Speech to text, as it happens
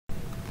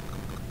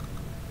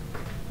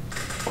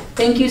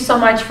Thank you so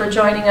much for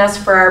joining us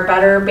for our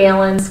Better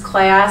Balance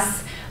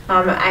class.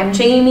 I'm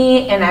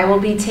Jamie and I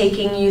will be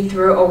taking you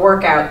through a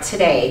workout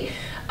today.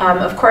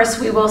 Of course,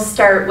 we will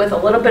start with a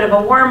little bit of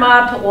a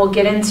warm-up. We'll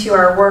get into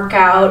our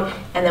workout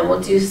and then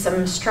we'll do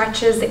some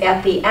stretches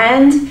at the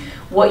end.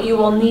 What you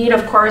will need,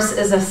 of course,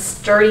 is a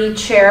sturdy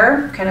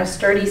chair, kind of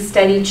sturdy,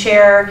 steady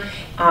chair.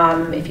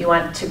 If you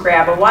want to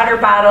grab a water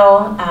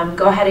bottle,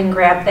 go ahead and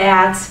grab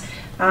that,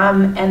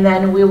 and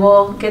then we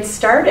will get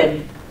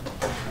started.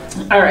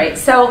 All right,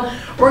 so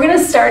we're going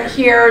to start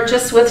here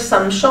just with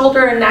some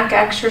shoulder and neck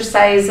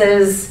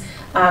exercises.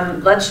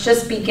 Let's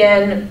just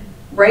begin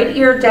right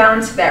ear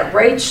down to that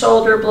right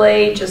shoulder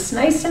blade, just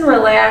nice and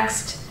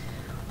relaxed.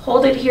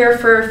 Hold it here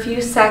for a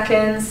few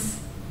seconds,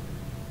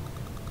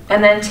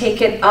 and then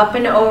take it up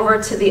and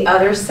over to the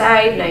other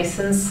side, nice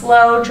and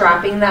slow,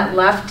 dropping that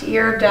left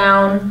ear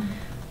down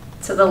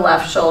to the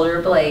left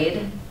shoulder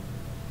blade.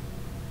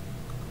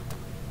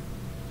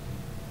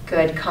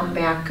 Good, come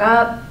back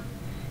up.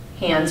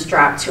 Hands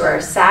drop to our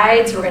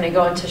sides. We're going to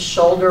go into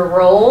shoulder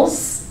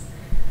rolls.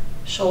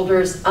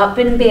 Shoulders up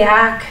and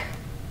back.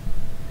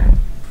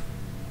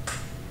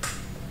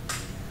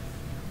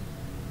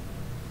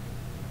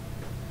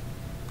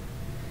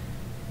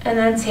 And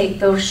then take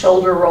those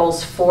shoulder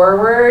rolls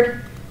forward.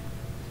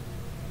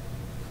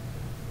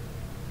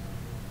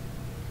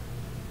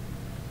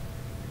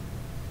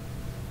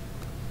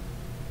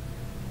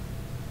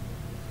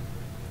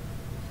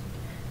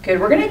 Good,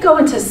 we're going to go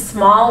into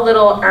small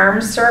little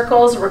arm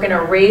circles. We're going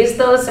to raise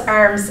those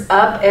arms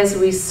up as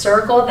we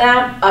circle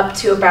them up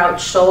to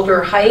about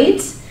shoulder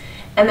height.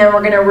 And then we're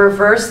going to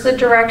reverse the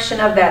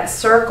direction of that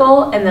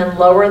circle and then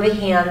lower the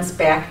hands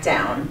back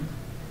down.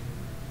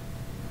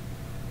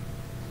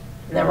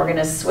 And then we're going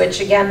to switch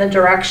again the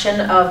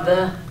direction of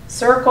the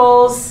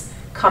circles.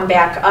 Come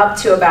back up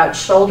to about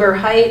shoulder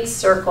height,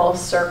 circle,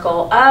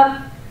 circle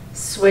up.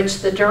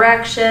 Switch the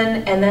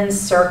direction and then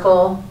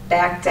circle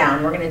back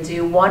down. We're going to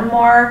do one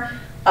more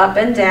up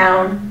and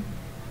down.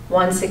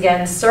 Once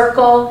again,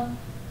 circle,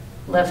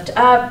 lift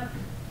up,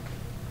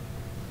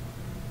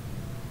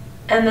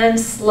 and then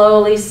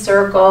slowly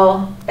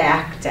circle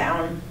back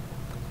down.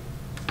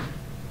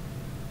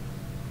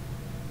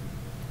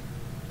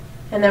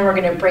 And then we're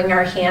going to bring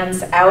our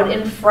hands out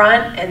in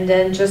front and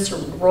then just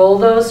roll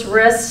those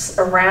wrists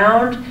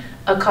around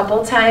a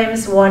couple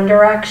times, one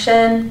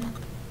direction.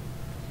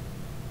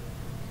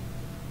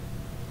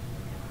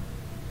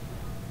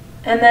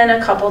 And then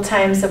a couple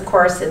times, of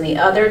course, in the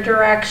other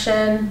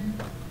direction.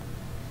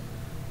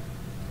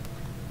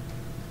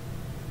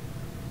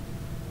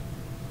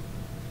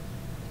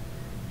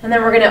 And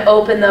then we're going to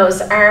open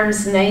those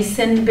arms nice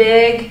and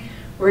big.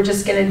 We're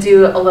just going to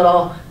do a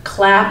little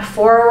clap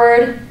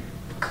forward,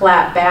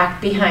 clap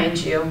back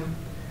behind you.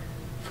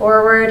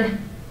 Forward,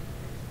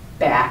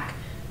 back.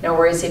 No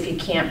worries if you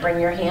can't bring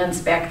your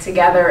hands back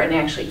together and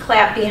actually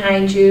clap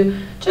behind you.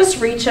 Just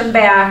reach them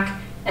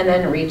back and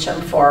then reach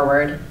them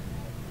forward.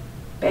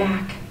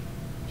 Back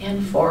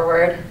and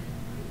forward,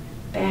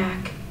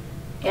 back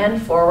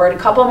and forward. A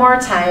couple more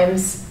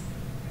times.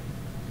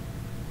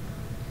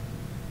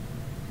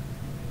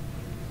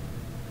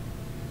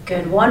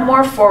 Good, one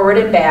more forward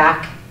and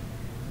back.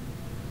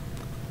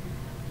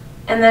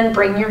 And then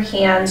bring your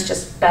hands,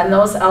 just bend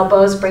those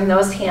elbows, bring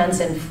those hands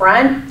in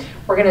front.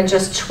 We're gonna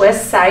just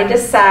twist side to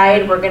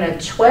side. We're gonna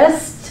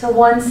twist to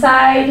one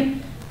side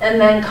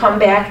and then come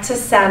back to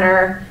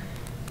center.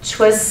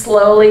 Twist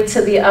slowly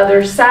to the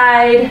other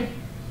side.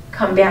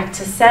 Come back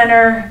to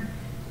center.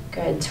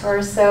 Good,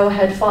 torso,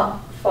 head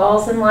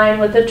falls in line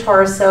with the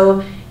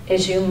torso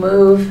as you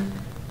move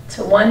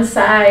to one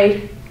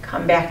side,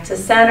 come back to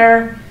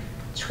center,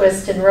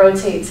 twist and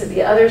rotate to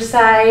the other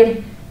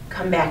side,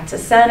 come back to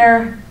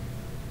center.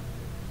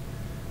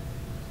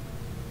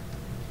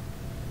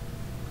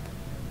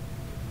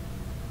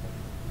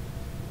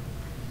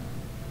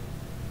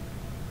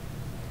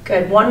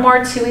 Good, one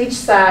more to each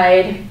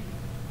side.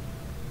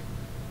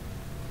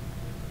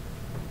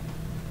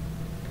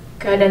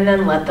 Good, and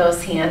then let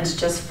those hands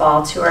just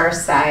fall to our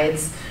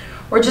sides.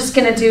 We're just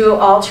going to do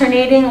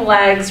alternating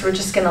legs. We're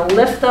just going to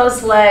lift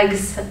those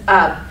legs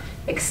up,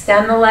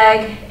 extend the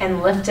leg,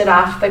 and lift it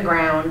off the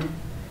ground.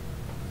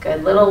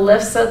 Good, little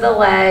lifts of the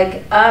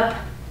leg up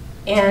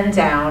and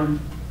down.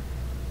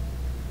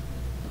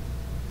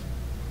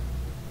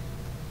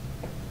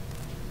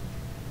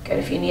 Good,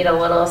 if you need a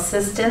little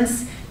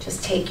assistance,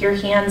 just take your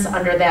hands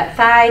under that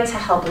thigh to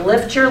help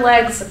lift your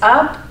legs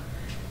up.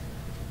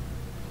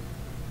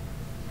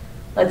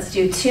 Let's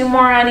do two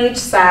more on each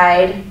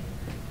side.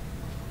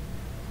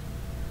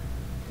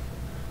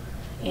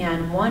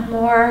 And one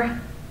more.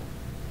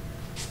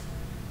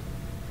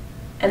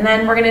 And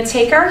then we're going to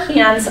take our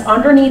hands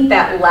underneath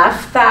that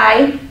left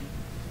thigh,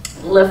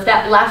 lift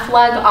that left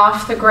leg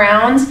off the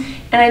ground,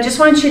 and I just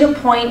want you to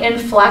point and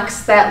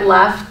flex that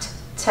left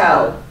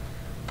toe.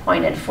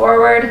 Point it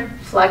forward,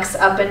 flex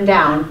up and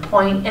down.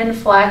 Point and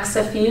flex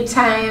a few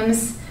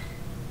times.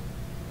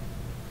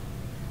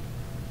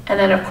 And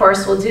then of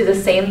course we'll do the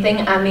same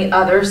thing on the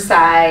other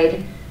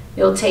side.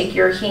 You'll take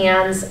your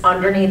hands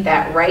underneath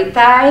that right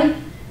thigh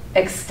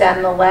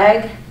extend the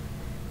leg,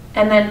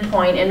 and then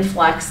point and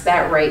flex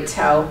that right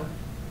toe.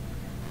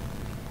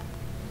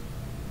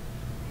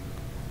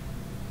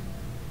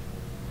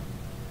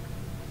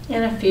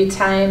 And a few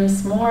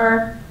times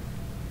more.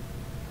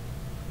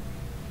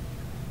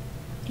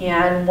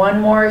 And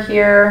one more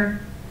here.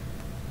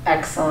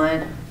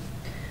 Excellent.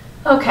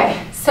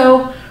 Okay,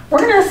 so we're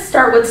going to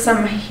start with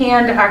some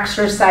hand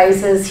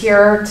exercises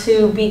here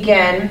to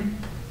begin.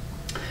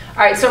 All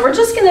right, so we're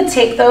just going to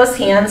take those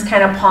hands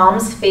kind of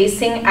palms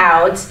facing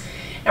out,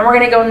 and we're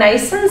going to go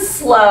nice and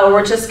slow.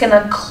 We're just going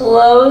to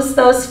close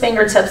those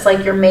fingertips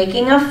like you're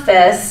making a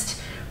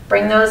fist.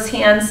 Bring those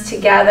hands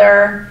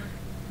together,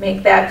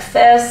 make that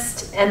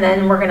fist, and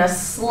then we're going to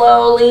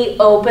slowly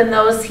open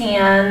those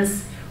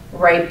hands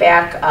right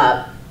back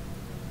up.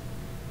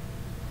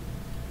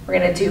 We're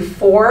going to do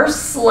 4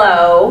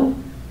 slow.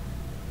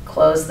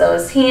 Close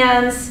those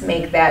hands,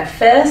 make that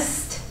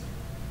fist.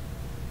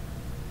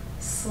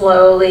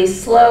 Slowly,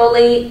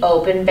 slowly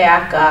open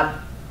back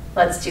up.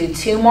 Let's do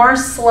 2 more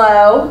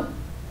slow.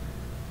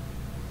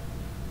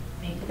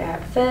 Make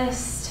that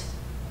fist.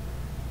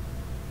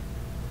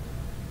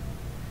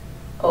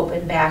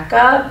 Open back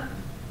up.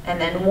 And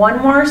then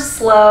 1 more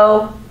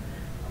slow.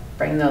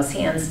 Bring those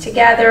hands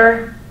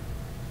together.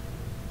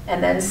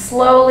 And then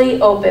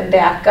slowly open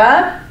back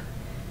up.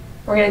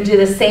 We're going to do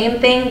the same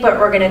thing, but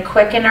we're going to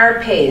quicken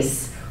our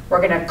pace.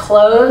 We're going to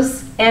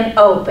close and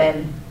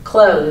open,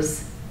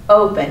 close,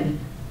 open,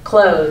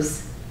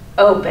 close,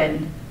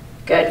 open.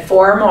 Good.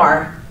 4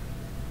 more.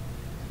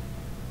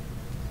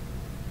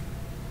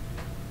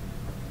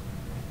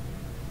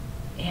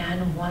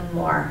 And 1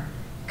 more.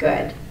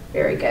 Good.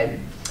 Very good.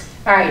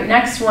 All right,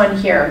 next one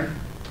here.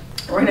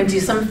 We're going to do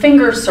some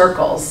finger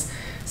circles.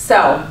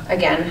 So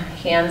again,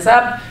 hands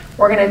up.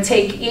 We're going to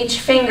take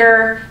each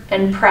finger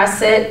and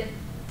press it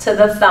to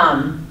the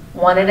thumb,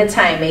 one at a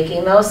time,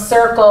 making those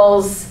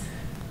circles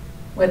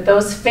with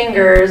those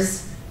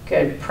fingers.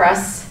 Good.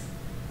 Press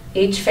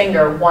each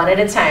finger one at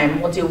a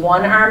time. We'll do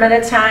 1 arm at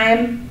a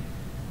time.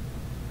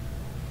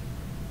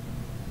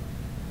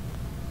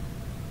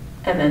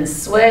 And then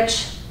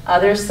switch,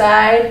 other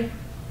side,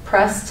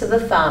 press to the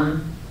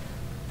thumb,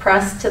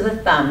 press to the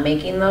thumb,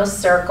 making those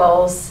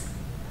circles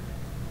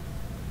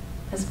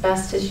as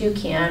best as you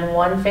can,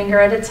 1 finger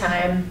at a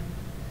time.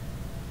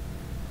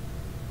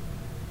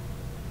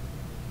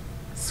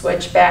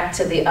 Switch back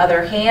to the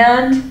other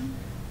hand,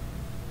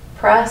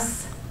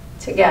 press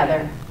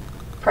together,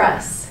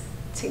 press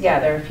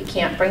together. If you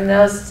can't bring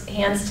those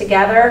hands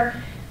together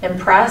and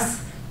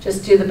press,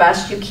 just do the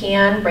best you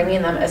can,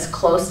 bringing them as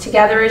close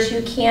together as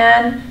you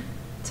can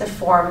to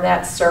form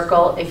that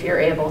circle if you're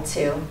able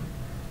to.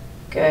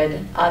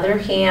 Good. Other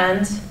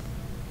hand.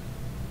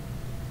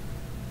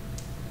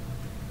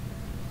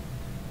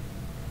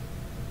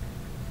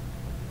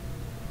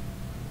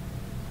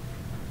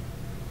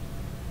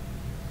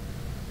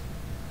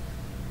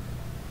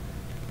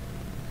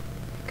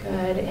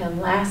 Good, and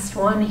last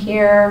one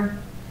here.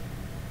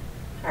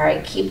 All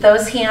right, keep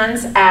those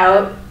hands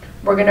out.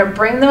 We're going to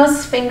bring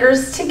those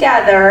fingers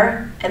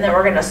together, and then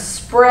we're going to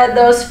spread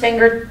those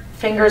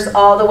fingers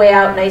all the way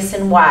out nice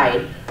and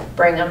wide.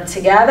 Bring them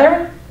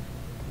together,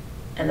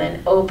 and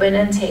then open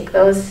and take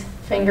those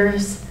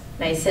fingers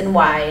nice and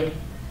wide.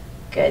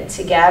 Good,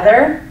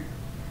 together,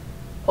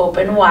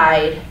 open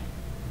wide.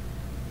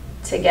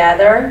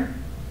 Together,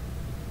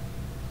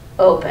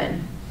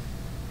 open.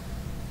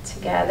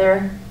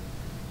 Together,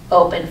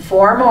 open.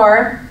 4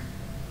 more.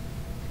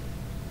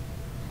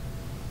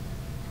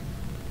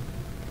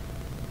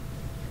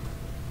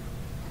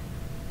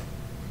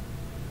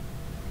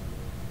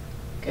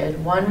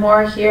 Good. 1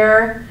 more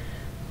here.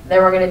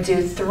 Then we're going to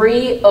do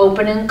 3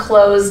 open and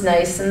close,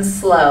 nice and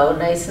slow.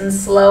 Nice and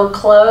slow,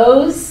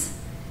 close.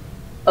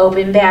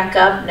 Open back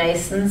up,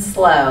 nice and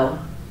slow.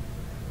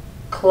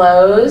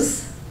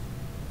 Close.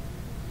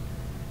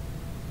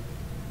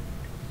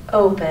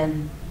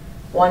 Open.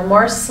 1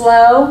 more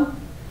slow.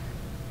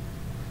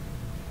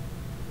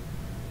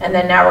 And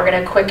then now we're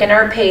going to quicken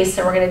our pace,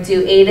 and we're going to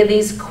do 8 of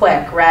these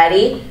quick.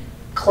 Ready?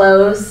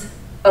 Close,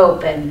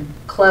 open,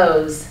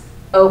 close,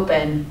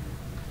 open.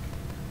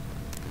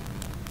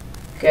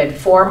 Good.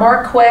 4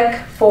 more quick.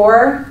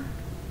 4,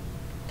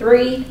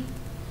 3,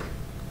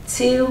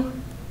 2.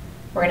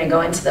 We're going to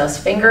go into those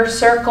finger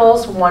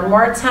circles 1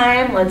 more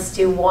time. Let's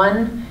do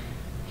 1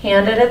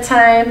 hand at a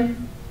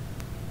time.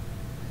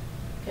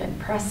 Good.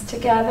 Press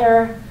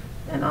together,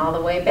 then all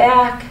the way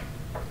back.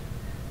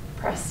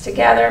 Press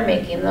together,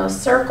 making those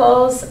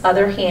circles.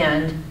 Other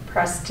hand,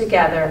 press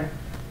together,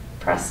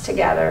 press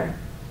together.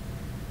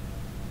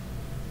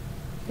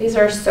 These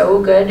are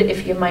so good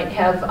if you might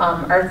have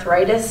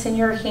arthritis in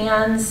your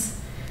hands.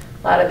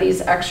 A lot of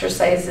these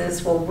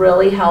exercises will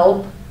really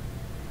help.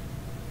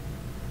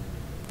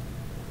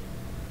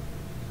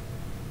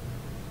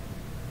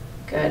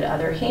 Good,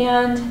 other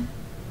hand.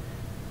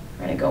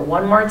 We're going to go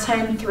 1 more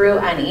time through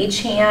on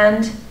each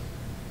hand.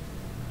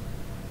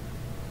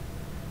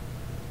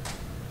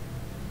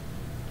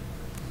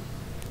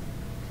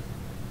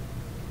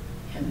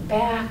 And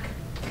back.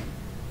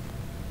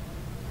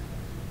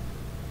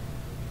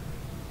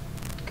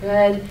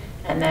 Good.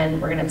 And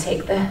then we're going to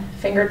take the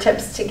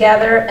fingertips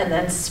together and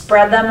then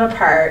spread them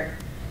apart.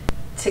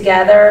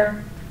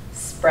 Together,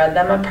 spread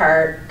them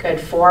apart.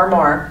 Good. 4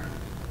 more.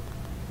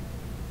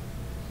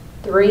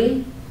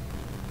 3,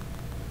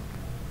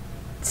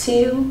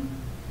 2,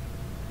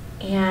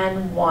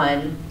 and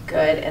 1.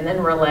 Good. And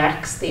then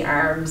relax the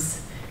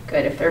arms.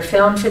 Good. If they're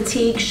feeling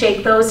fatigued,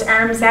 shake those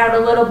arms out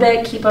a little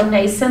bit. Keep them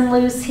nice and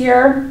loose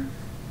here.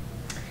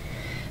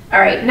 All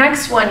right,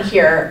 next one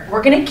here.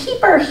 We're going to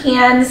keep our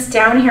hands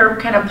down here,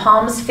 kind of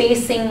palms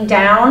facing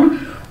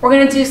down. We're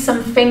going to do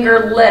some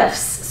finger lifts.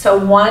 So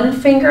one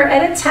finger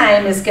at a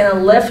time is going to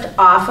lift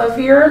off of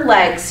your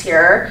legs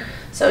here.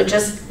 So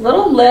just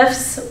little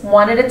lifts,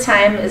 one at a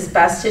time, as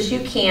best as you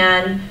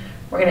can.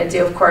 We're going to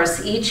do, of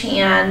course, each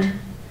hand.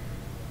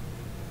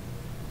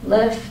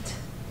 Lift,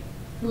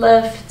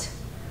 lift,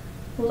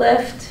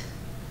 lift,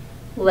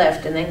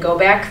 lift, and then go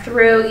back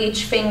through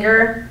each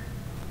finger.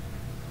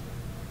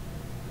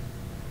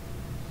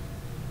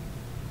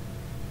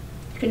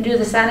 You can do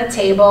this on a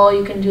table,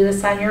 you can do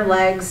this on your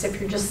legs.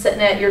 If you're just sitting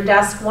at your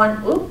desk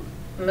I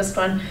missed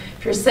one.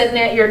 If you're sitting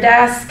at your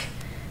desk,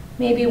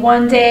 maybe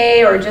one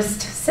day, or just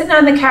sitting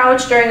on the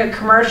couch during a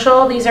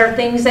commercial, these are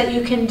things that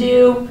you can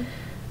do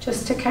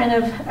just to kind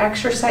of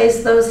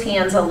exercise those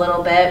hands a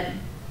little bit.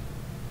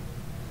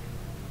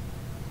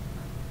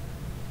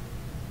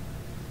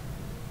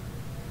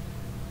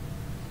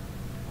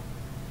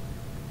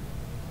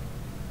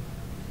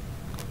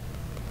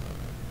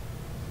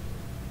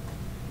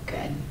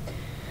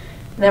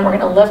 And then we're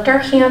going to lift our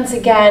hands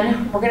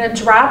again. We're going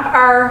to drop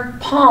our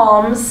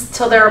palms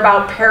till they're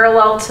about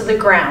parallel to the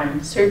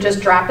ground. So you're just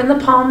dropping the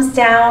palms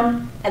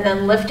down and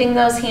then lifting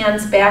those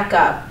hands back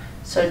up.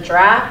 So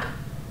drop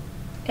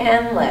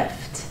and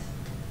lift.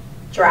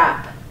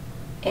 Drop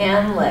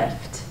and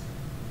lift.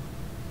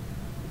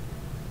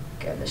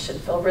 Good. This should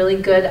feel really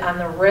good on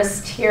the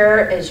wrist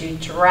here as you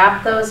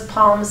drop those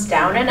palms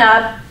down and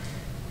up,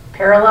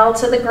 parallel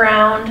to the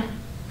ground.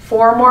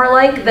 4 more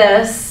like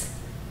this.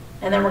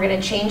 And then we're going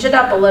to change it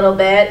up a little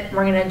bit.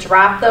 We're going to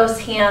drop those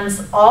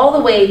hands all the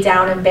way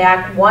down and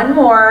back. 1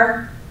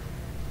 more.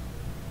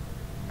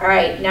 All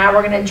right, now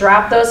we're going to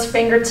drop those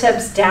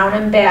fingertips down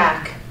and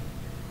back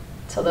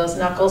till those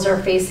knuckles are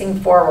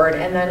facing forward,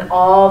 and then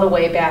all the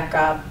way back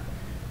up.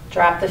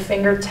 Drop the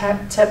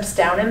fingertips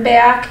down and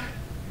back.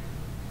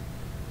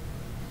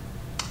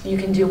 You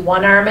can do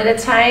one arm at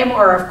a time,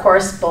 or of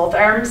course both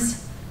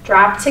arms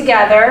drop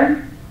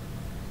together.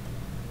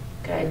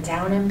 Good,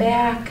 down and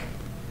back.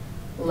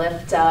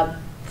 Lift up.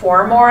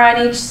 4 more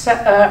on each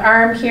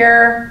arm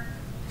here.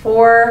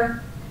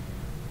 4.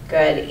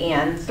 Good.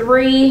 And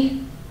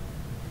 3.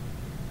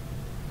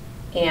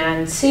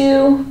 And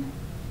 2.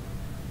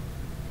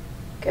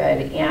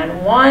 Good.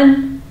 And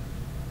 1.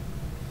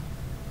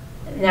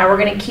 Now we're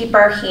going to keep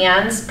our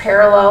hands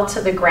parallel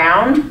to the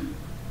ground.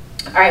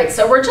 All right,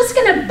 so we're just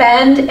going to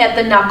bend at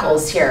the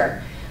knuckles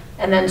here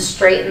and then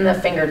straighten the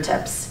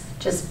fingertips.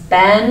 Just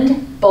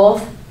bend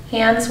both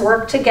hands,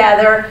 work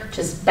together,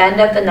 just bend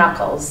at the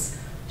knuckles.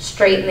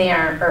 Straighten the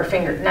arm, or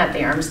finger, not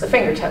the arms, the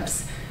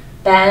fingertips.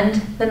 Bend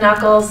the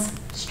knuckles,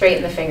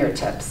 straighten the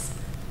fingertips.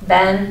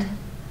 Bend,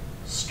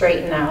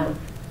 straighten out,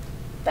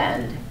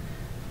 bend,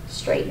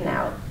 straighten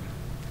out.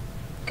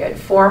 Good,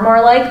 4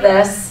 more like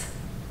this.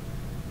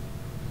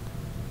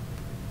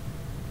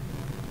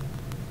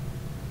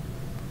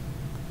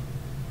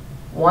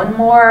 One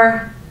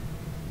more.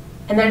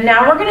 And then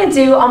now we're gonna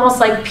do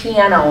almost like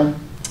piano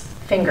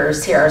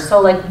fingers here. So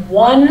like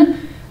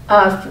one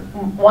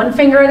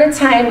finger at a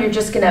time, you're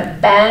just going to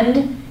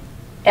bend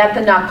at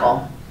the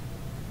knuckle.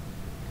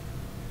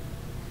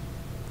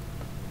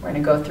 We're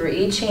going to go through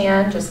each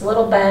hand, just a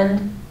little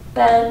bend,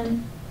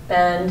 bend,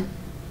 bend,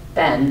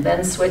 bend,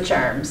 then switch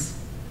arms.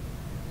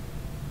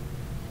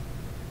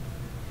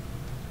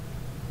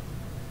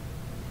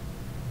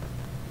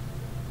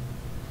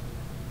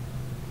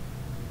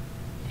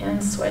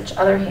 And switch,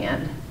 other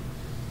hand.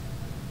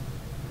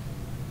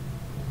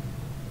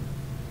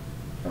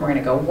 We're going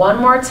to go one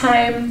more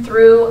time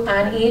through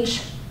on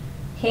each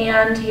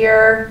hand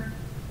here.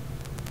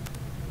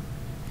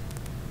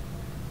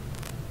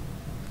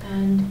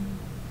 Bend.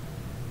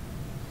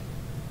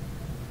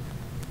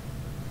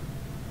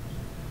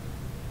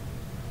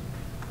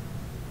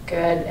 Good.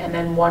 And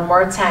then one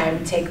more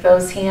time. Take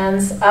those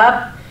hands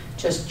up.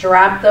 Just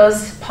drop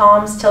those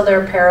palms till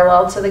they're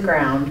parallel to the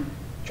ground.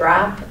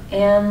 Drop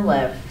and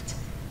lift.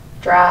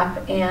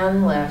 Drop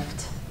and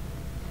lift.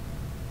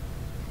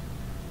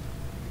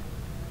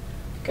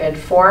 Good,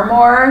 4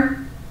 more.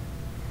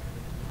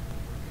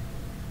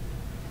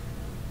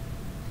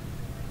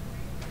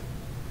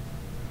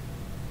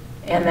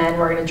 And then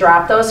we're going to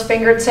drop those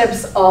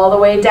fingertips all the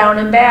way down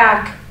and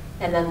back,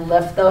 and then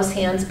lift those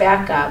hands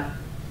back up.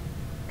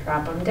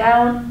 Drop them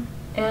down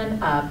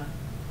and up.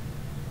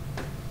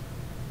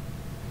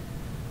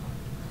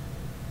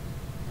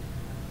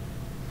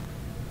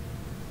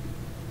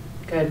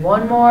 Good,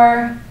 1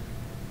 more.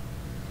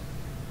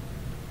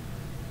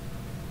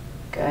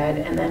 Good,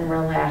 and then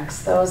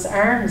relax those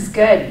arms.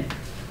 Good.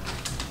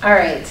 All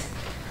right,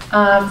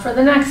 For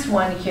the next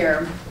one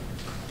here,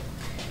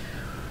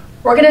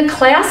 we're going to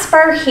clasp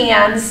our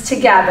hands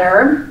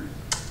together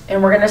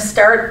and we're going to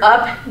start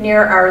up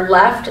near our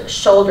left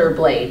shoulder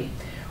blade.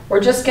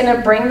 We're just going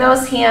to bring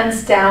those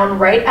hands down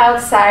right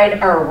outside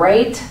our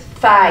right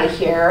thigh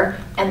here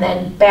and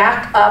then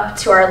back up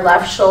to our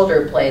left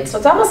shoulder blade. So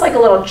it's almost like a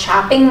little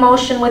chopping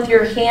motion with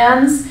your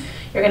hands.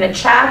 You're going to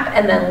chop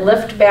and then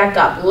lift back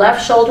up.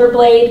 Left shoulder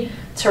blade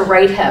to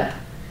right hip.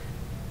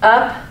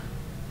 Up,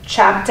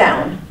 chop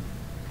down.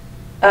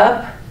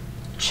 Up,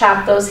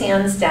 chop those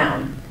hands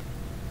down.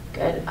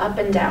 Good, up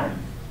and down.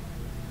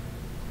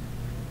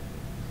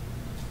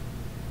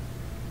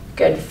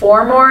 Good,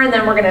 4 more, and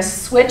then we're gonna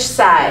switch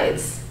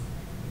sides.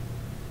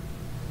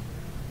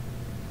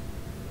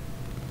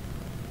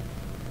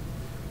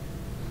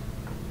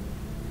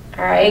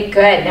 All right,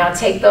 good. Now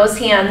take those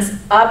hands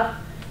up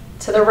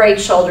to the right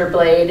shoulder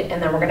blade,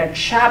 and then we're gonna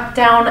chop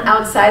down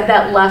outside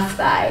that left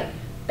thigh.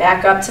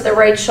 Back up to the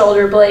right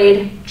shoulder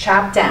blade,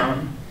 chop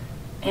down,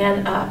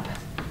 and up,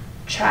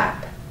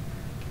 chop.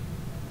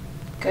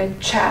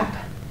 Good, chop.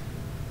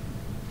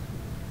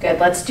 Good,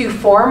 let's do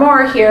 4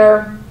 more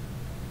here.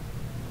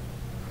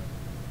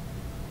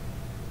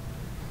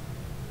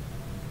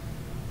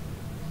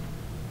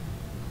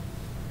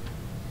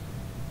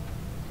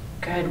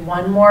 Good,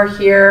 1 more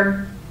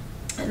here.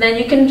 And then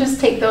you can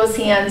just take those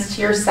hands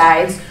to your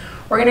sides.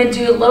 We're gonna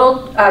do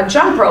little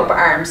jump rope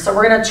arms. So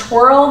we're gonna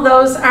twirl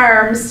those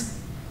arms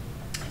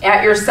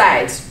at your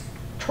sides.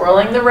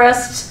 Twirling the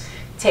wrists,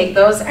 take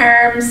those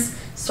arms,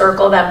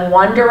 circle them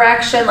one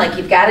direction like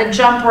you've got a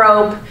jump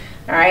rope.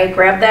 All right,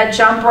 grab that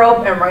jump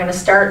rope and we're gonna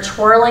start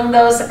twirling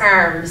those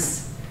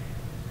arms.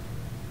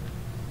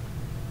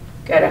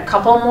 Good, a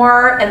couple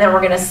more, and then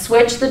we're gonna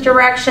switch the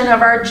direction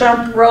of our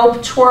jump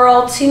rope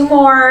twirl, 2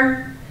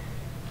 more,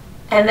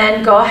 and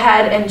then go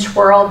ahead and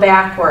twirl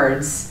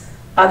backwards,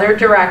 other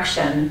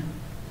direction.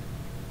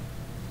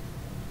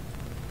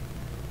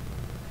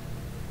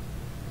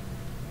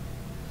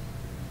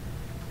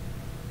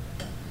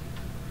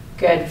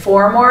 Good,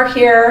 4 more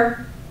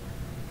here.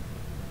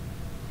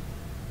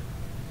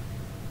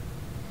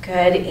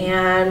 Good,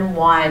 and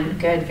 1.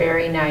 Good,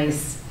 very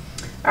nice.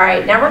 All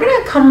right, now we're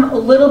gonna come a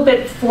little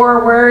bit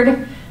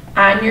forward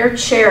on your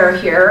chair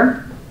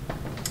here.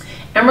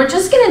 And we're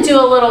just gonna do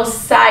a little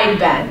side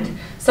bend.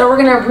 So we're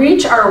gonna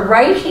reach our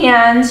right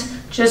hand,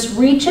 just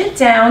reach it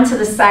down to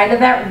the side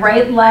of that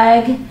right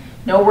leg.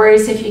 No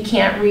worries if you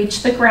can't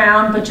reach the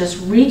ground, but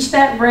just reach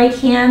that right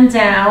hand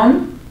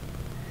down.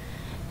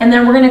 And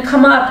then we're gonna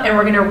come up and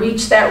we're gonna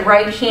reach that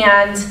right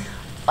hand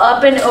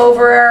up and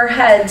over our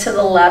head to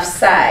the left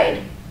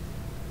side.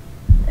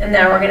 And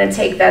now we're gonna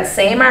take that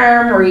same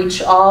arm,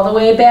 reach all the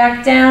way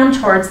back down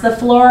towards the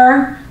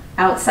floor,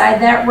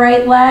 outside that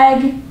right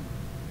leg,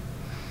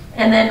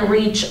 and then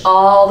reach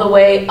all the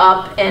way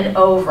up and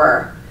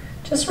over.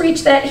 Just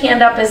reach that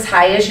hand up as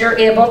high as you're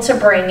able to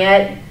bring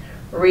it.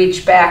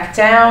 Reach back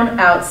down,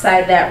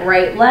 outside that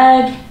right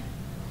leg,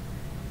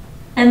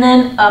 and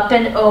then up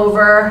and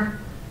over.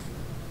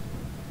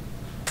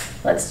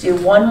 Let's do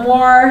 1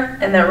 more,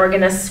 and then we're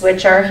gonna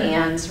switch our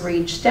hands.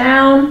 Reach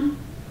down,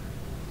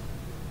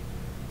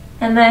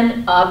 and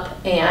then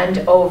up and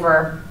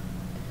over.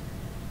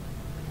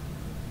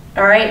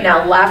 All right,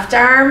 now left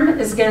arm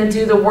is gonna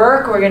do the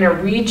work. We're gonna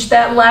reach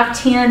that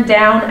left hand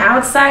down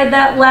outside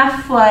that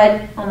left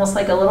foot, almost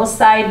like a little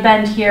side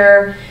bend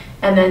here,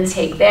 and then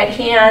take that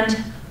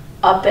hand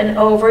up and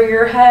over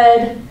your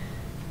head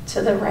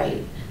to the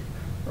right.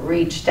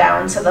 Reach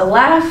down to the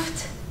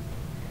left,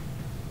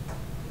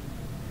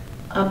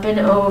 up and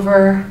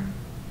over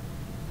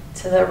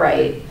to the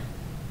right.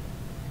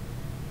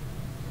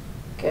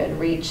 Good,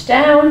 reach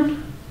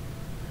down.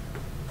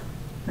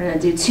 We're gonna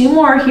do 2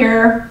 more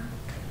here.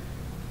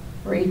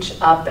 Reach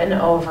up and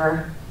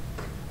over.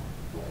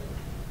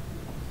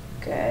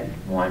 Good,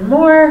 1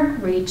 more,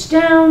 reach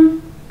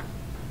down.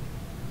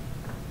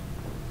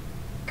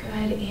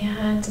 Good,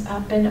 and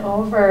up and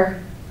over.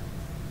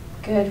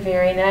 Good,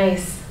 very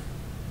nice.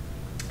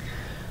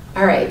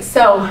 All right,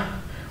 so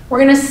we're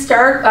gonna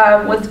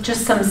start with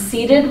just some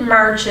seated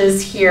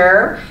marches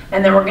here,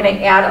 and then we're gonna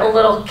add a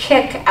little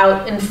kick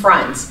out in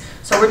front.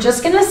 So we're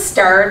just gonna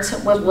start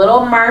with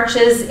little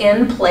marches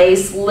in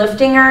place,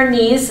 lifting our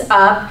knees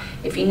up.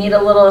 If you need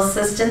a little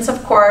assistance,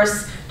 of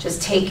course,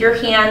 just take your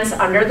hands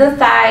under the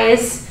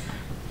thighs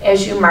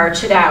as you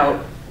march it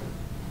out.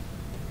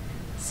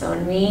 So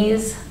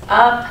knees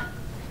up,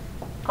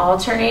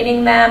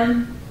 alternating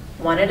them,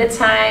 1 at a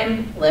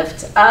time,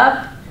 lift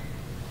up.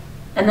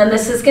 And then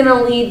this is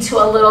gonna lead to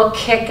a little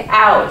kick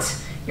out.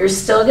 You're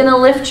still gonna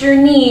lift your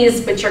knees,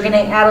 but you're gonna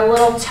add a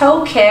little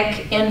toe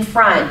kick in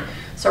front.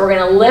 So we're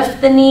gonna lift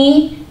the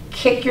knee,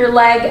 kick your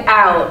leg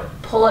out,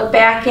 pull it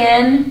back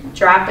in,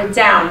 drop it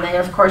down. Then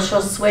of course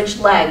you'll switch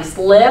legs.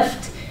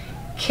 Lift,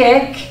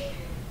 kick,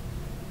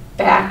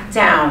 back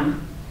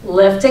down.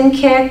 Lift and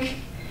kick.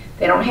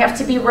 They don't have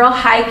to be real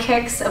high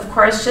kicks. Of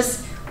course,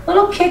 just a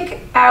little kick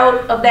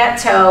out of that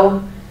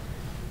toe.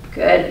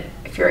 Good.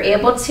 If you're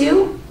able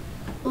to,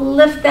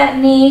 lift that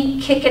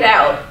knee, kick it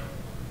out.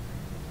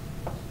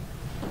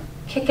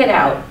 Kick it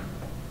out.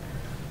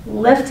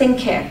 Lift and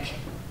kick.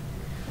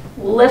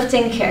 Lift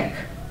and kick.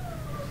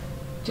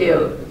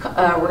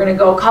 We're going to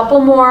go a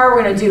couple more.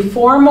 We're going to do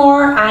 4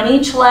 more on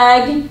each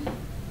leg.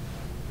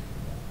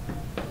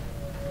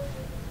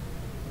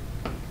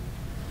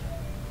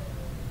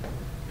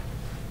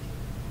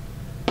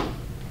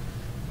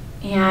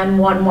 And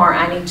 1 more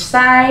on each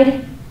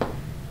side.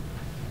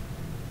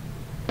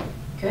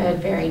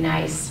 Good, very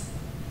nice.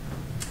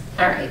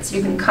 All right, so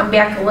you can come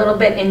back a little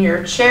bit in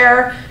your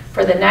chair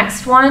for the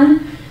next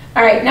one.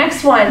 All right,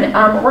 next one,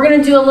 we're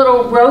gonna do a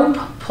little rope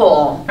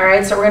pull. All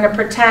right, so we're gonna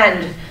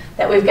pretend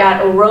that we've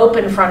got a rope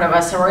in front of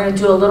us and we're gonna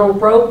do a little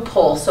rope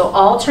pull. So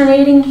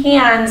alternating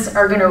hands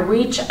are gonna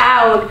reach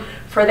out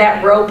for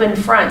that rope in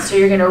front. So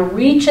you're gonna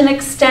reach and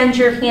extend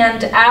your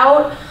hand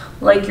out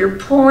like you're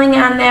pulling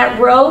on that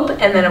rope,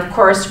 and then of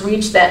course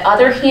reach that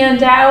other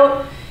hand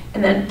out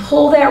and then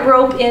pull that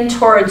rope in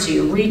towards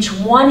you. Reach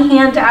one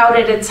hand out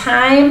at a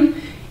time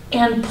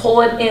and pull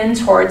it in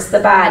towards the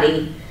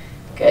body.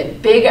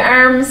 Good, big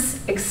arms,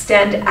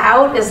 extend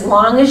out as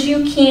long as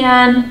you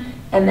can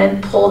and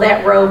then pull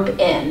that rope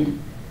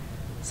in.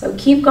 So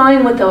keep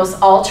going with those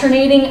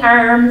alternating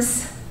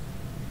arms.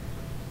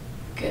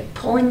 Good,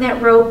 pulling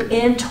that rope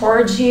in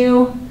towards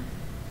you.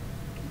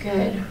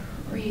 Good,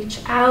 reach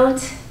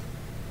out.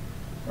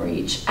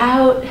 Reach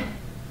out.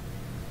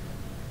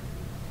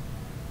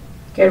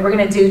 Good, we're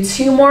gonna do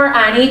 2 more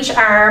on each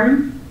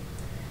arm.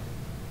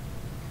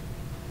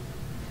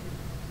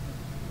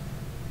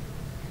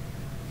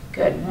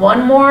 Good,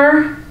 1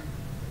 more.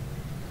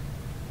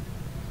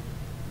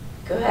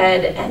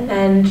 Good, and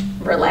then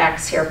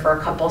relax here for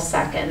a couple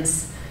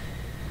seconds.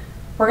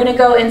 We're gonna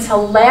go into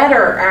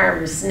ladder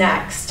arms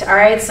next. All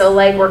right, so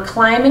like we're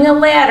climbing a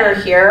ladder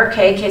here,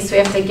 okay, so we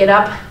have to get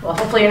up. Well,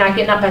 hopefully you're not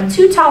getting up on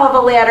too tall of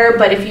a ladder,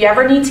 but if you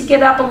ever need to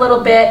get up a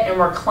little bit and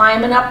we're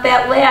climbing up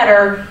that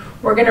ladder,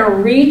 we're gonna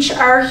reach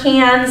our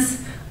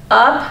hands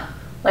up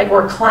like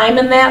we're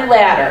climbing that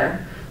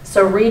ladder.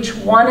 So reach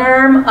one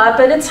arm up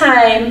at a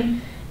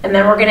time, and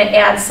then we're gonna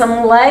add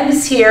some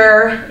legs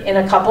here in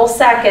a couple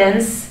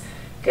seconds.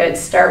 Good,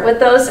 start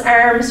with those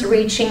arms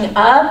reaching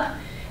up.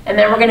 And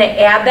then we're gonna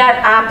add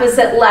that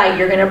opposite leg.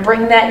 You're gonna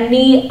bring that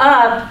knee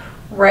up,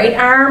 right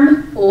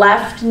arm,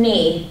 left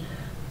knee,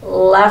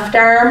 left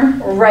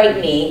arm, right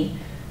knee.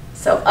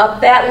 So up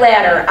that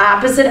ladder,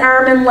 opposite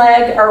arm and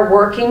leg are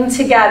working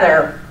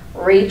together.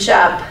 Reach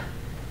up,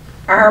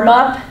 arm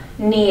up,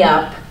 knee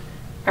up,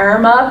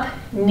 arm up,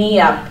 knee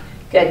up.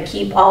 Good,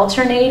 keep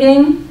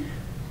alternating.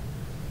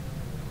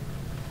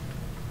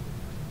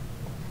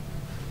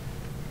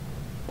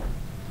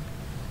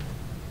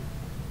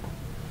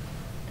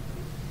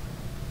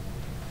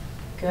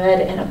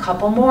 Good, and a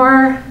couple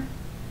more.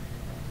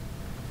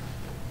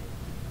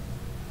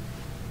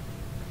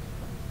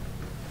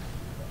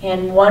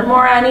 And 1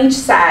 more on each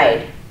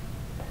side.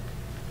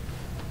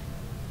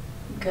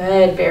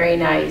 Good, very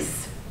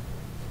nice.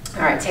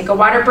 All right, take a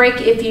water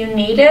break if you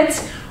need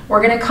it.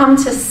 We're gonna come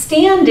to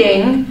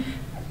standing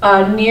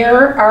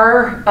near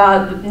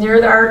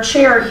our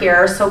chair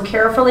here, so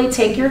carefully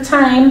take your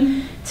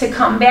time to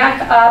come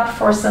back up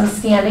for some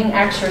standing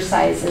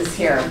exercises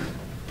here.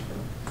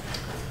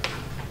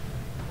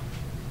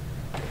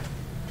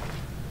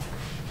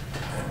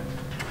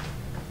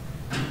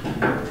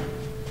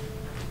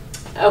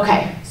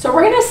 Okay, so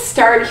we're gonna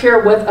start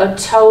here with a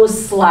toe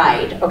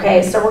slide.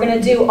 Okay, so we're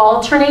gonna do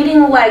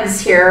alternating legs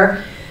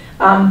here.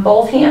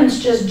 Both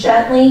hands just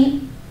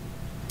gently,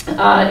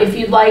 if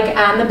you'd like,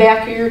 on the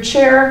back of your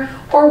chair,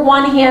 or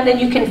one hand and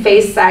you can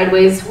face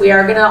sideways. We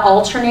are gonna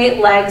alternate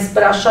legs,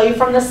 but I'll show you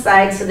from the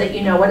side so that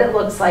you know what it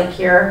looks like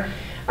here.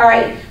 All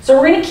right, so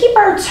we're gonna keep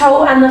our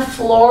toe on the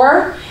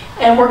floor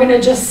and we're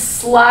gonna just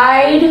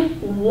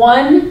slide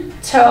one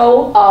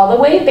toe all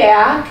the way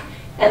back,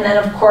 and then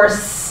of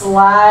course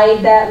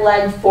slide that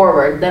leg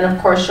forward. Then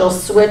of course you'll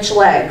switch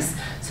legs.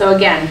 So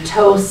again,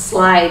 toe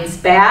slides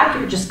back,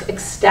 you're just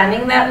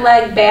extending that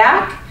leg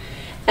back,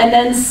 and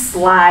then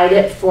slide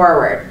it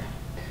forward.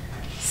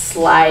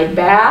 Slide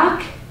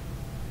back,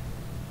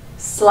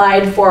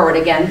 slide forward.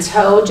 Again,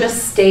 toe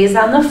just stays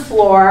on the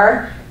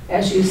floor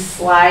as you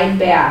slide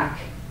back.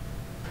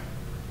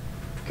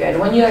 Good,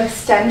 when you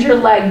extend your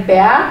leg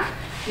back,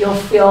 you'll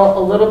feel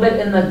a little bit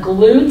in the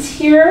glutes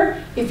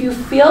here. If you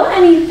feel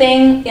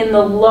anything in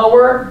the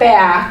lower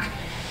back,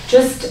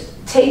 just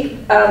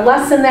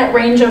lessen that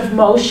range of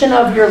motion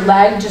of your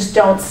leg. Just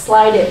don't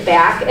slide it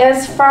back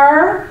as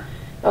far.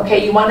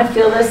 Okay, you want to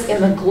feel this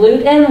in the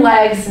glute and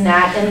legs,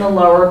 not in the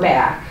lower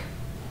back.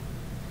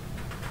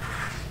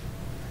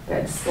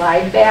 Good,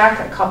 slide back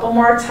a couple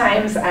more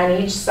times on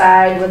each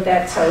side with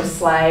that toe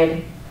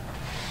slide.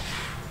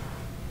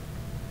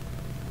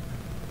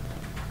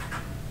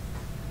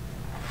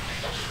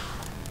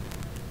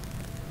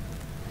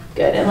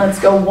 Good, and let's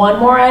go one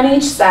more on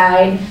each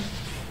side.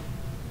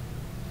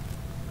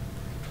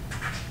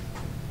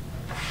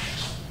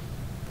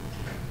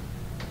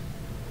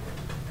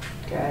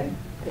 Good,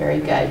 very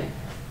good.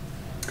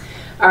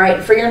 All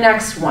right, for your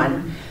next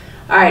one,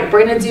 All right,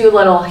 we're gonna do a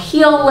little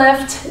heel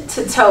lift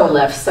to toe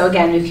lift. So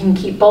again, you can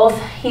keep both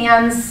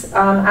hands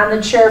on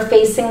the chair,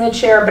 facing the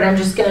chair, but I'm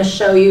just gonna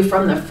show you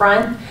from the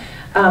front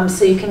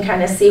so you can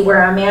kind of see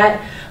where I'm at.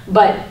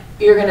 But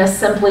you're gonna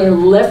simply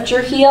lift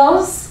your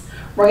heels,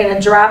 we're gonna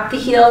drop the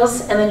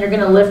heels, and then you're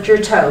gonna lift your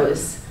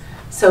toes.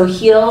 So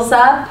heels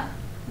up,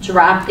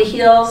 drop the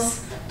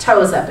heels,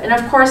 toes up. And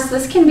of course,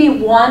 this can be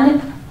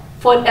one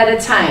foot at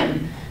a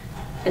time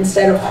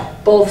instead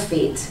of both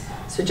feet.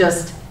 So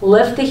just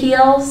lift the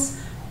heels,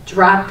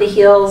 drop the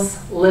heels,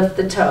 lift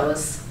the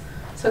toes.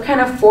 So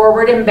kind of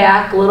forward and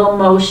back, little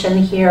motion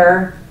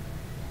here.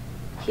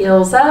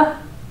 Heels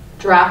up,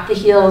 drop the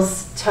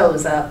heels,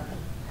 toes up.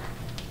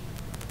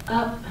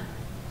 Up,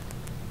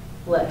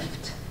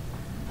 lift.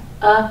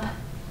 Up,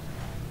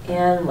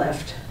 and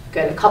lift.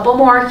 Good, a couple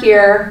more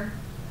here.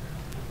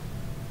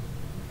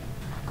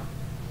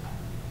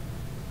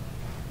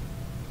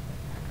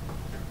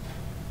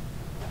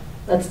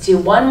 Let's do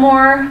one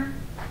more.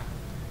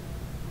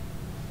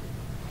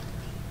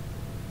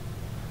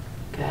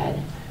 Good.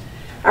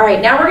 All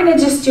right, now we're gonna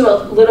just do a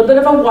little bit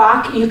of a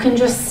walk. You can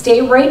just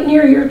stay right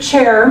near your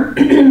chair,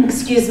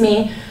 excuse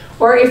me,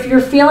 or if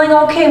you're feeling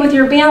okay with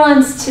your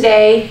balance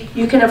today,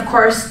 you can of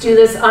course do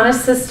this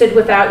unassisted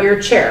without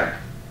your chair.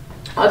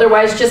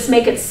 Otherwise, just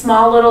make it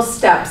small little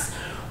steps.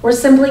 We're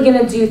simply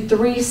gonna do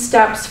 3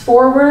 steps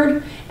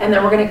forward, and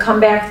then we're gonna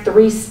come back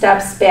 3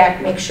 steps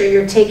back. Make sure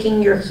you're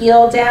taking your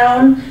heel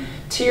down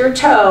to your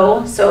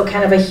toe, so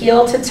kind of a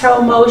heel to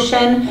toe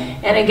motion.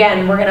 And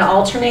again, we're gonna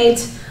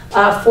alternate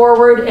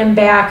forward and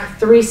back,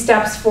 3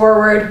 steps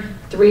forward,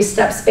 3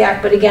 steps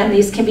back. But again,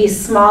 these can be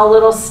small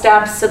little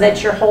steps so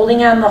that you're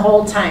holding on the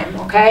whole time,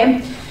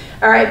 okay?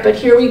 All right, but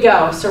here we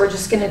go. So we're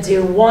just gonna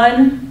do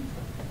 1,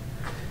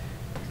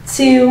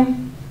 2,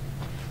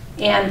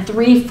 and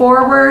 3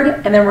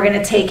 forward, and then we're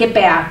gonna take it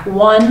back.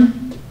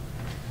 1,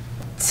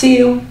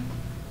 2,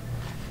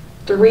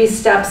 3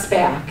 steps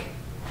back.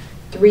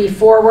 3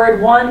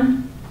 forward,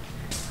 1,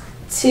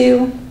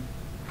 2,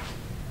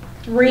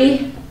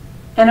 3,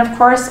 and of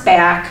course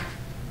back.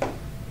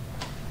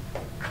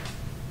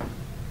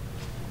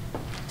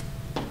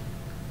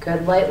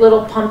 Good, light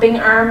little pumping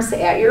arms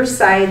at your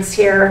sides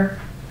here.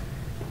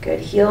 Good,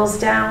 heels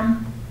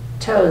down,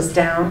 toes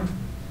down.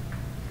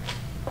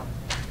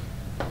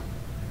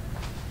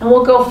 And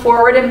we'll go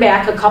forward and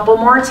back a couple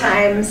more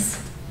times.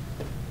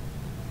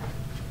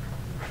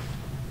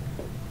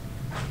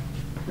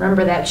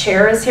 Remember, that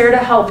chair is here to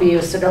help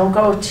you, so don't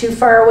go too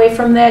far away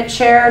from that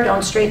chair.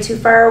 Don't stray too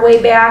far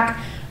away back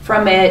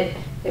from it.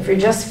 If you're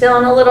just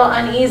feeling a little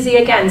uneasy,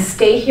 again,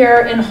 stay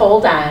here and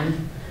hold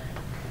on.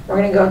 We're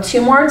gonna go 2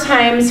 more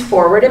times,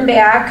 forward and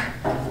back.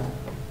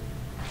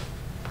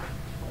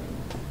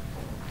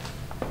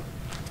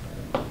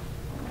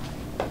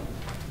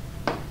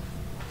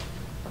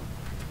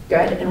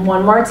 Good, and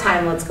 1 more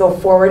time. Let's go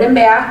forward and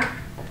back.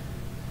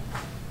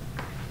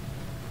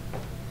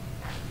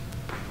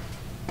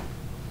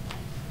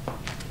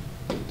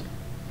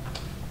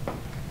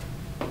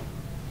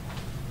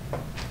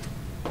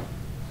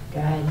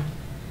 Good.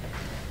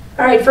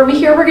 All right, from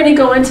here we're gonna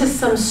go into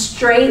some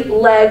straight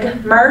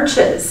leg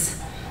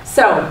marches.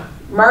 So,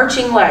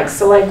 marching legs.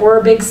 So like we're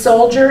a big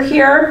soldier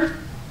here,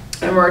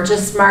 and we're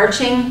just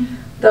marching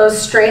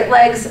those straight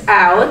legs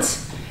out.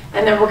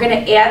 And then we're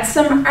gonna add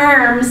some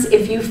arms.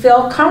 If you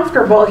feel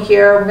comfortable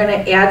here, we're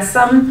gonna add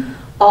some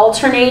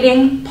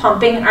alternating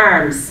pumping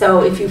arms.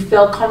 So if you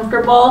feel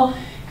comfortable,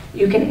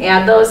 you can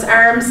add those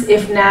arms.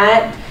 If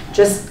not,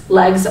 just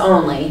legs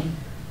only.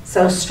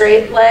 So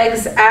straight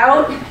legs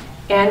out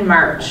and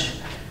march,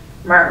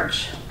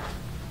 march.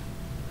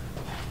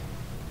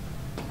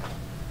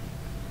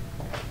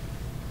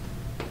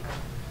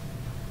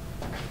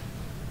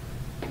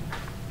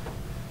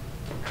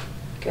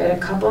 Good, a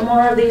couple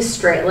more of these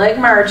straight leg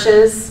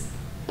marches.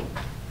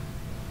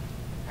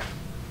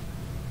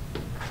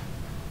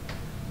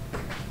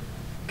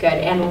 Good,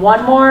 and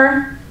 1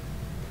 more.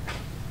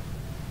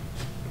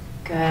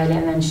 Good,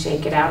 and then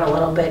shake it out a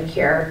little bit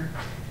here.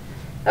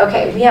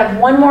 Okay, we have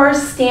 1 more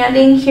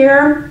standing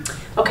here.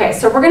 Okay,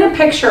 so we're gonna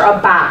picture a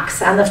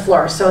box on the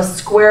floor, so a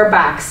square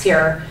box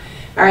here.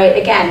 All right,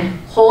 again,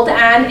 hold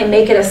on and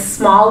make it a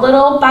small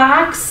little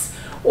box.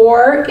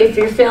 Or if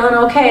you're feeling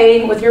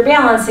okay with your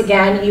balance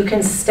again, you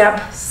can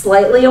step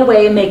slightly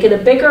away, make it a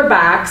bigger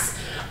box,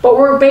 but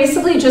we're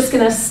basically just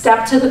gonna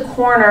step to the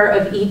corner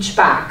of each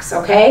box,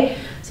 okay?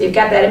 So you've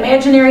got that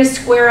imaginary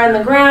square on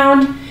the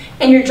ground,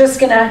 and you're just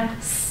gonna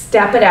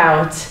step it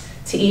out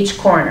to each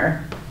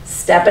corner.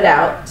 Step it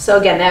out. So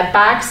again, that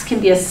box can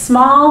be as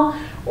small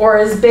or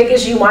as big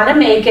as you wanna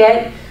make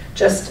it.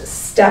 Just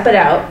step it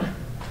out.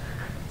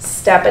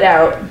 Step it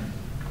out.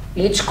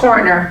 Each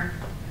corner.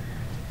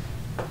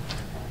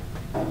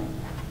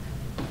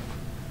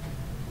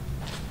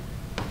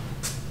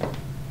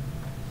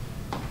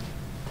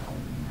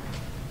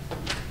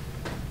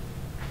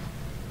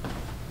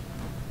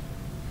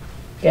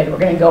 Good, we're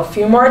gonna go a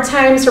few more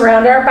times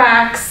around our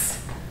box.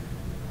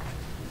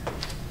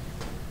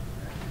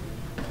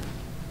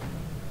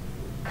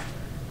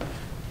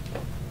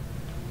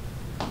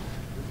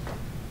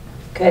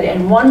 Good,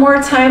 and one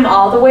more time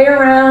all the way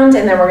around,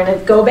 and then we're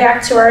gonna go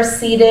back to our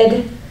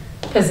seated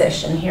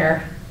position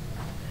here.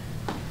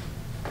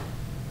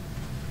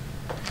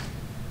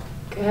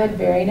 Good,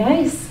 very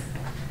nice.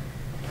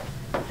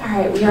 All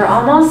right, we are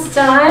almost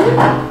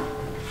done.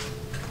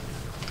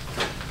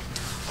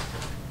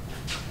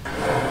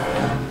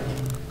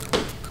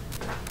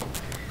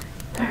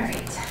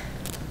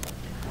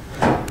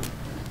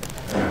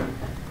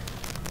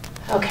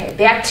 Okay,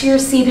 back to your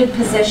seated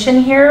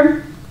position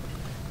here.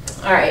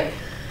 All right,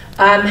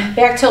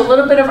 back to a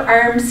little bit of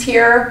arms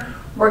here.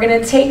 We're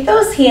gonna take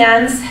those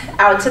hands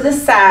out to the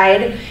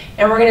side,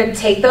 and we're gonna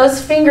take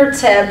those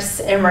fingertips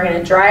and we're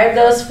gonna drive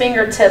those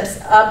fingertips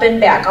up and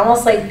back,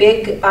 almost like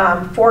big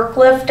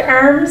forklift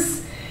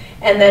arms,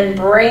 and then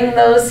bring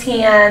those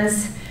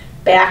hands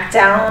back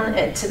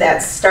down to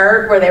that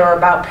start where they were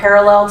about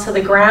parallel to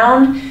the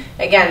ground.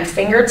 Again,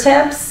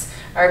 fingertips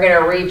are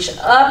gonna reach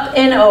up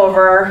and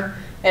over.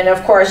 And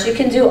of course, you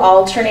can do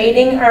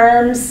alternating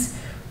arms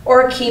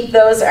or keep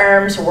those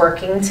arms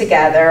working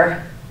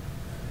together.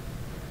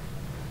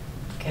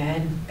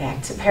 Good,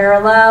 back to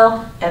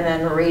parallel, and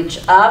then reach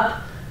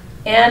up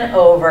and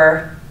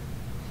over.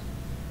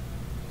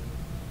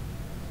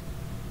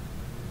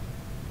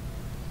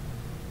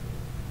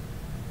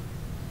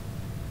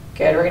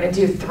 Good, we're gonna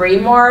do 3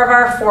 more of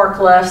our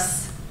forklifts.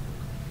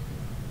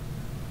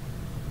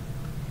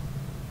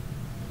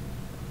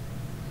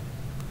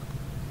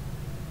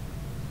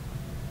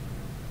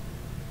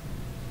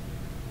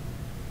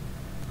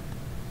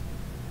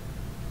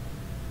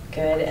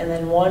 Good, and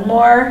then 1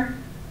 more.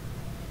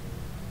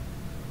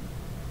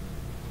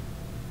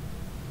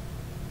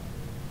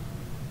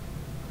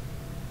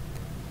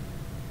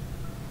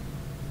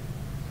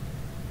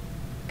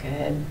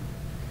 Good.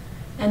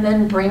 And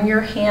then bring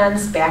your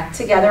hands back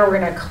together. We're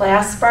gonna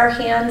clasp our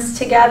hands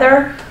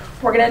together.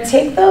 We're gonna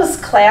take those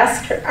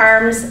clasped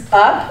arms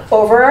up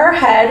over our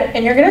head,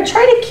 and you're gonna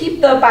try to keep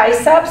the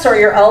biceps or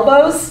your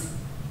elbows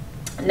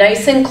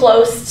nice and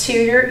close to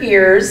your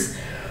ears.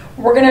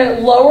 We're gonna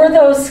lower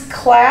those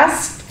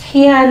clasped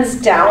hands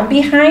down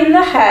behind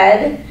the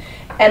head,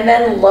 and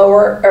then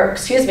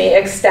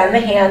extend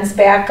the hands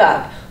back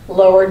up.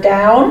 Lower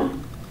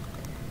down,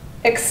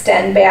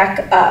 extend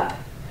back up.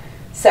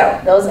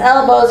 So those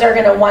elbows are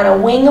gonna wanna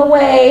wing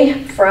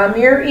away from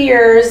your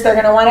ears. They're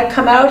gonna wanna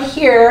come out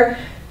here.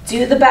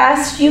 Do the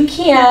best you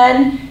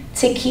can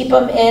to keep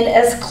them in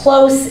as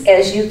close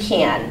as you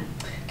can.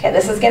 Okay,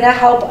 this is gonna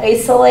help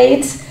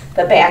isolate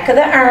the back of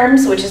the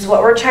arms, which is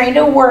what we're trying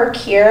to work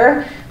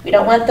here. We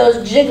don't want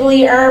those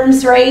jiggly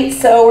arms, right?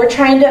 So we're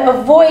trying to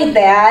avoid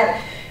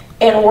that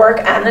and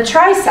work on the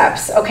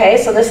triceps, okay?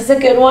 So this is a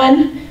good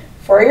one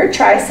for your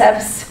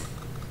triceps.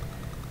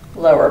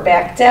 Lower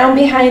back down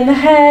behind the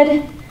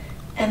head,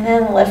 and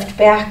then lift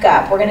back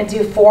up. We're gonna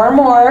do 4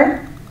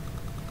 more.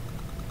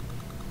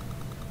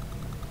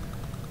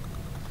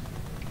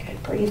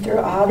 Good, breathe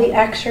through all the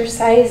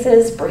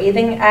exercises,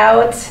 breathing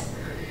out.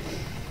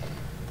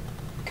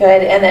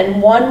 Good, and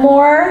then 1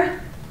 more.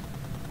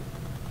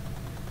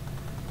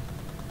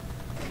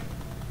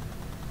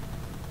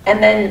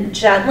 And then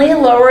gently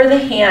lower the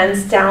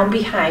hands down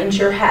behind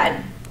your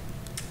head.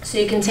 So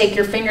you can take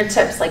your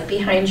fingertips like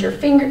behind your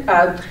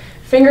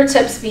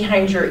fingertips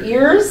behind your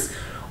ears,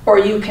 or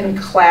you can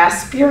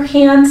clasp your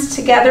hands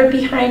together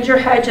behind your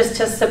head just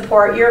to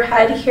support your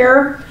head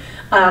here.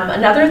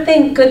 Another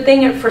good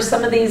thing for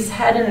some of these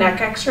head and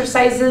neck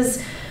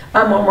exercises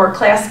when we're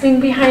clasping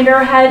behind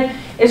our head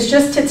is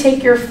just to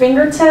take your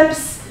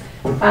fingertips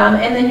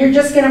and then you're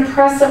just gonna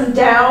press them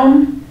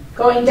down,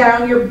 going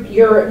down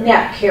your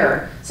neck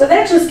here. So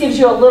that just gives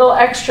you a little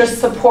extra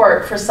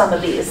support for some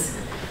of these.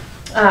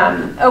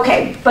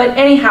 Okay, but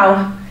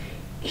anyhow,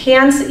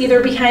 hands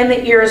either behind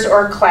the ears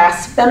or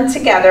clasp them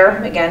together.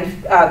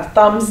 Again,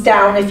 thumbs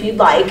down if you'd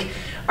like.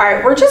 All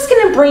right, we're just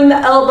gonna bring the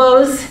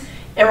elbows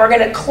and we're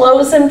gonna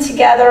close them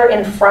together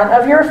in front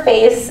of your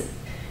face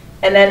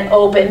and then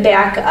open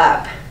back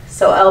up.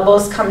 So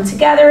elbows come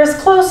together as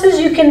close as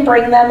you can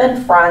bring them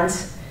in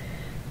front,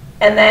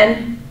 and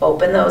then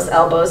open those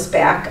elbows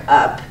back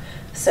up.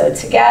 So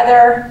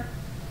together,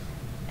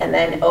 and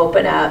then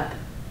open up.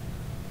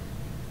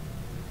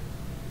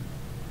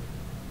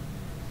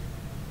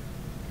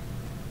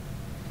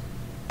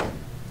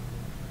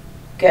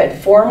 Good,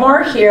 4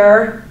 more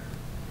here.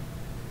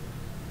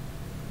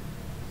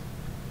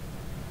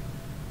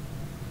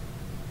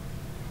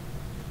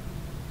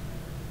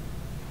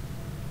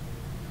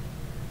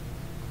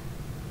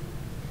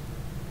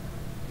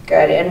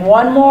 Good, and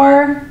 1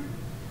 more.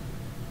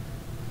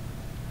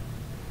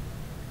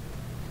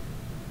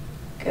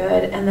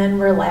 Good, and then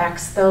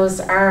relax those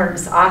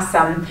arms.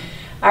 Awesome.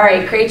 All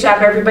right, great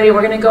job, everybody.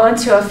 We're gonna go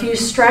into a few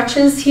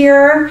stretches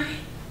here.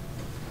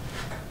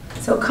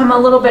 So come a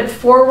little bit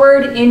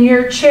forward in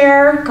your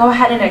chair. Go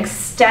ahead and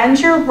extend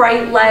your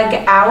right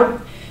leg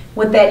out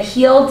with that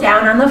heel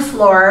down on the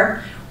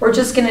floor. We're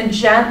just gonna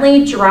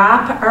gently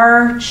drop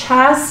our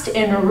chest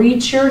and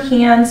reach your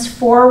hands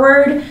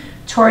forward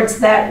towards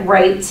that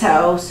right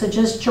toe. So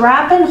just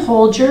drop and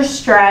hold your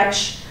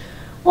stretch.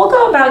 We'll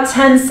go about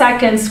 10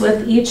 seconds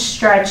with each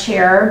stretch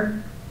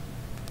here.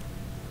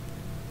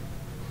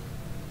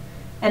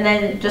 And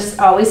then just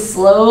always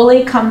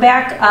slowly come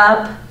back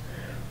up,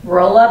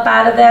 roll up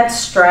out of that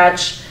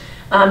stretch.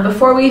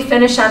 Before we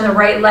finish on the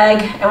right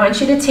leg, I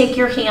want you to take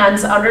your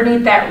hands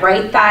underneath that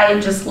right thigh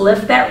and just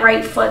lift that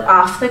right foot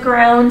off the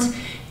ground.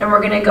 And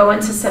we're gonna go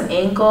into some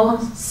ankle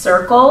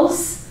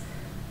circles.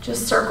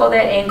 Just circle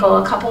that ankle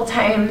a couple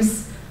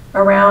times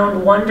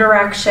around one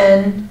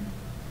direction.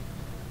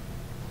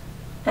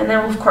 And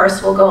then of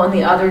course we'll go in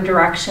the other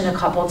direction a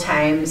couple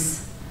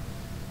times.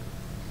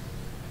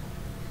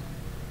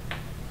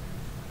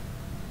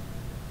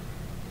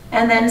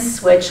 And then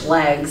switch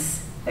legs.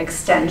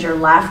 Extend your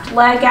left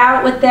leg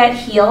out with that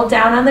heel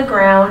down on the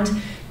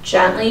ground.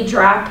 Gently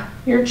drop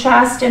your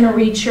chest and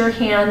reach your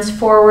hands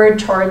forward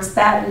towards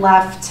that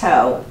left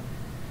toe.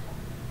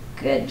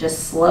 Good,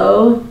 just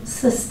slow,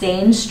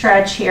 sustained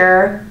stretch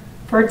here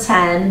for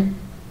 10.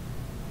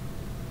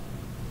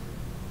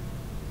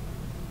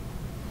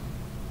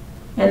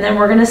 And then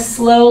we're gonna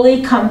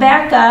slowly come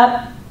back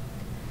up.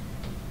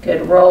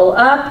 Good, roll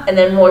up, and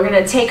then we're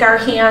gonna take our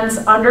hands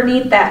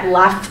underneath that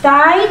left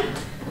thigh,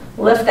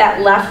 lift that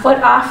left foot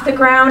off the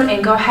ground,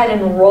 and go ahead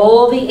and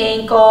roll the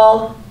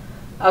ankle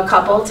a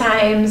couple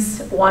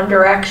times, one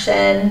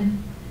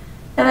direction.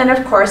 And then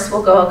of course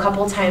we'll go a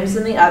couple times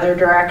in the other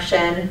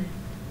direction.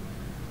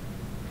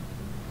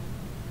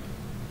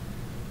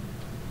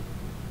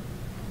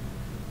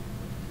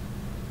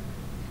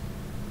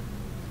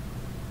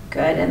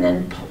 Good, and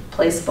then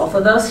place both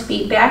of those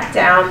feet back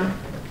down.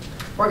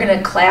 We're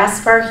gonna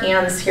clasp our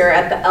hands here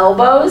at the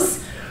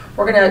elbows.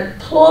 We're gonna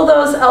pull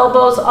those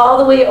elbows all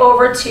the way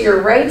over to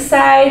your right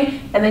side,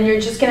 and then you're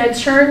just gonna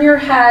turn your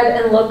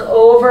head and look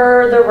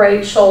over the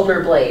right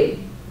shoulder blade.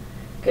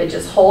 Good,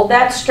 just hold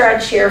that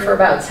stretch here for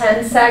about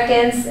 10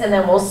 seconds, and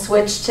then we'll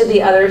switch to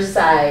the other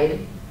side.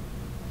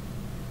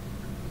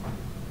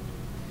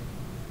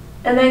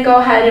 And then go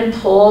ahead and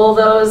pull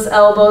those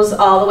elbows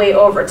all the way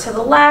over to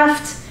the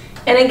left.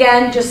 And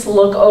again, just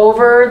look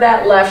over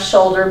that left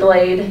shoulder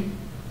blade.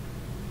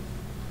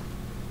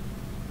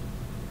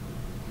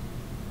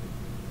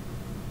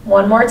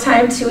 One more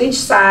time to each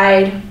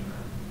side.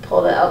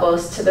 Pull the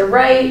elbows to the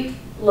right,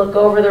 look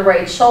over the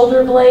right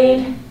shoulder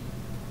blade.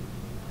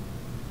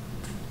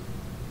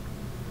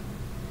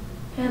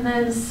 And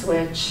then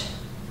switch.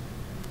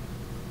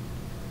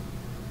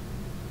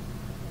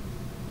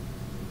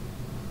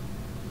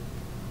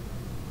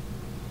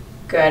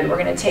 Good, we're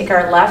gonna take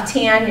our left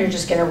hand, you're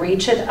just gonna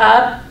reach it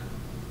up.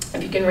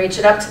 If you can reach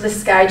it up to the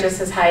sky just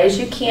as high as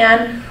you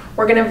can.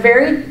 We're gonna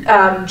very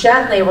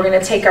gently, we're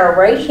gonna take our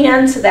right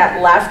hand to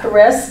that left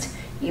wrist,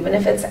 even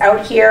if it's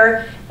out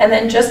here, and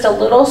then just a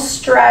little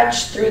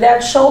stretch through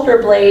that shoulder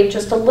blade,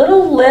 just a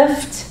little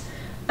lift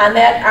on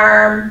that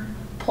arm,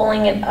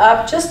 pulling it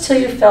up just till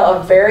you feel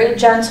a very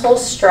gentle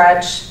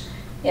stretch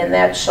in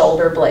that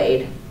shoulder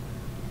blade.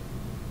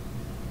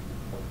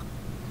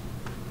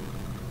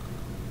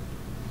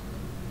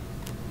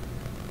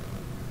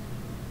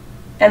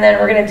 And then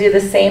we're gonna do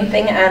the same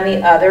thing on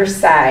the other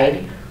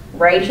side.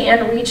 Right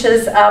hand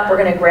reaches up, we're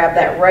gonna grab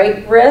that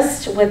right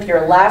wrist with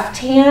your left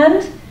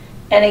hand.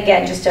 And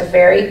again, just a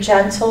very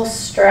gentle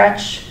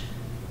stretch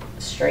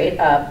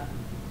straight up.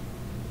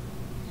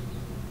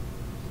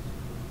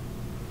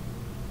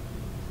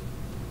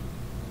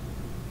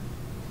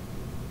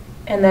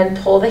 And then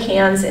pull the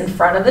hands in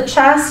front of the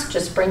chest.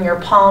 Just bring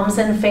your palms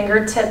and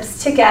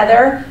fingertips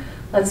together.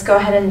 Let's go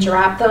ahead and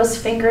drop those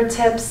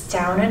fingertips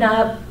down and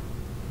up.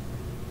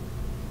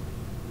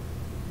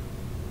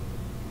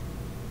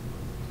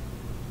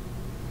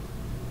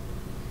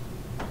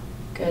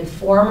 Good,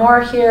 4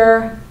 more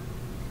here.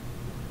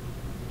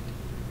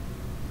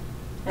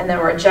 And then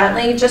we're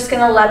gently just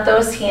gonna let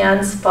those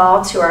hands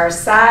fall to our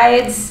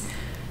sides.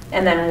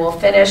 And then we'll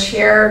finish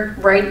here,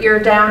 right ear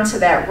down to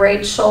that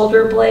right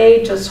shoulder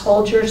blade. Just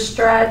hold your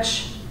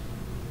stretch.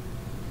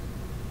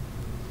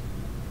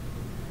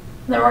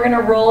 And then we're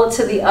gonna roll it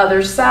to the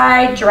other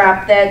side,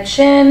 drop that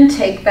chin,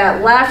 take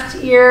that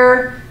left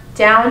ear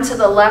down to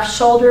the left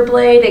shoulder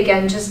blade.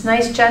 Again, just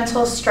nice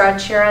gentle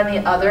stretch here on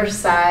the other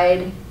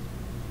side.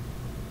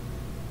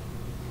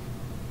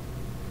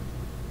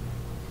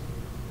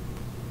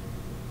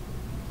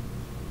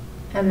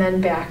 And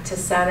then back to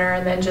center,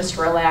 and then just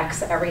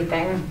relax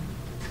everything.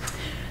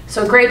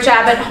 So great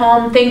job at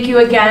home. Thank you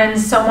again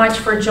so much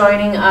for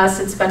joining us.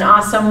 It's been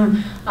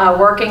awesome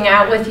working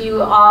out with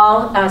you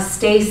all.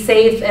 Stay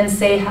safe and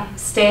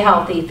stay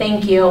healthy.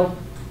 Thank you.